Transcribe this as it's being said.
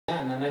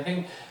And I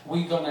think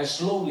we're going to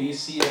slowly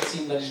see a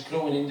team that is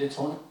growing in the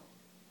tournament.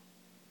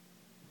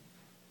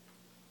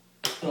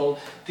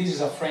 This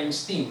is a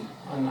French team,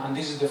 and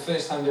this is the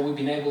first time that we've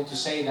been able to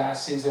say that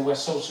since they were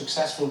so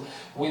successful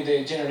with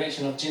the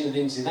generation of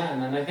Zinedine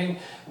Zidane. And I think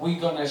we're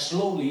going to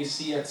slowly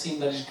see a team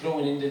that is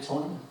growing in the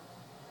tournament.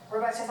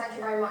 Roberto, thank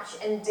you very much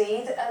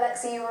indeed.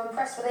 Alexi, you were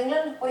impressed with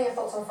England. What are your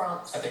thoughts on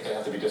France? I think they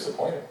have to be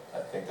disappointed. I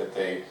think that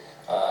they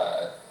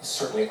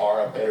certainly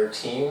are a better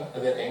team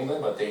than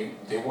England, but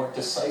they weren't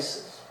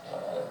decisive.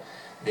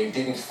 They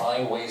didn't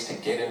find ways to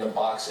get in the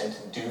box and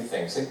to do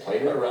things. They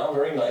played it around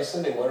very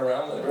nicely. They went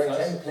around very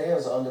nicely. 10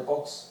 players on the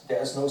box.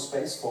 There's no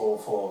space for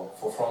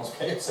France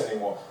players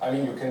anymore. I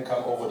mean, you can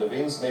come over the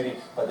wings maybe,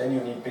 but then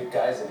you need big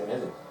guys in the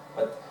middle.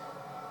 But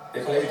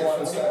they play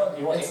different style.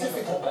 You want England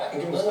to pull back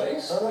and give them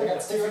space? No,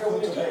 it's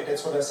difficult to play.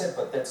 That's what I said,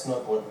 but that's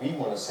not what we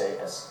want to say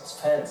as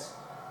fans.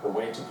 The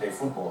way to play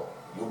football,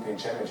 European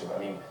Championship. I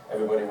mean,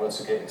 everybody wants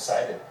to get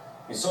excited.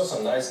 We saw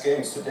some nice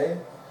games today.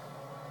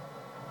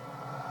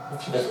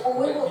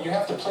 But you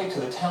have to play to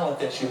the talent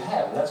that you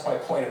have, and that's my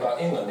point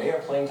about England. They are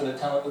playing to the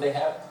talent that they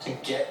have to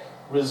get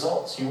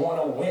results. You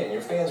want to win.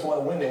 Your fans want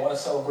to win. They want to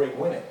celebrate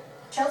winning.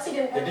 Chelsea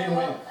didn't play. They didn't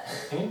win.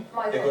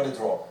 They got a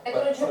draw. They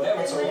got a draw. They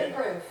might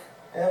improve.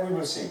 Yeah, we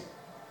will see.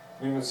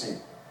 We will see.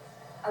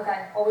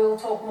 Okay, well, we will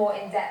talk more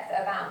in depth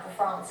about the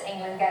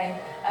France-England game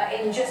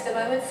in just a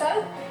moment.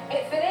 So,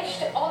 it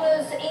finished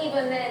honours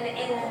even then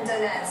in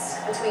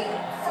Donetsk between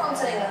France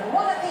and England.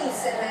 One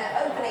apiece in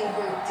their opening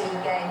Group D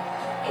game.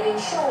 It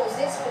ensures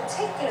this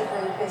particular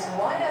group is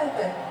wide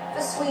open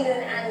for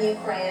Sweden and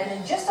Ukraine. And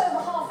in just over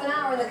half an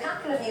hour in the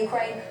capital of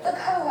Ukraine, the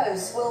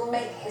co-hosts will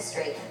make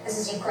history. This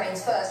is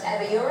Ukraine's first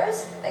ever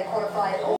Euros. They qualified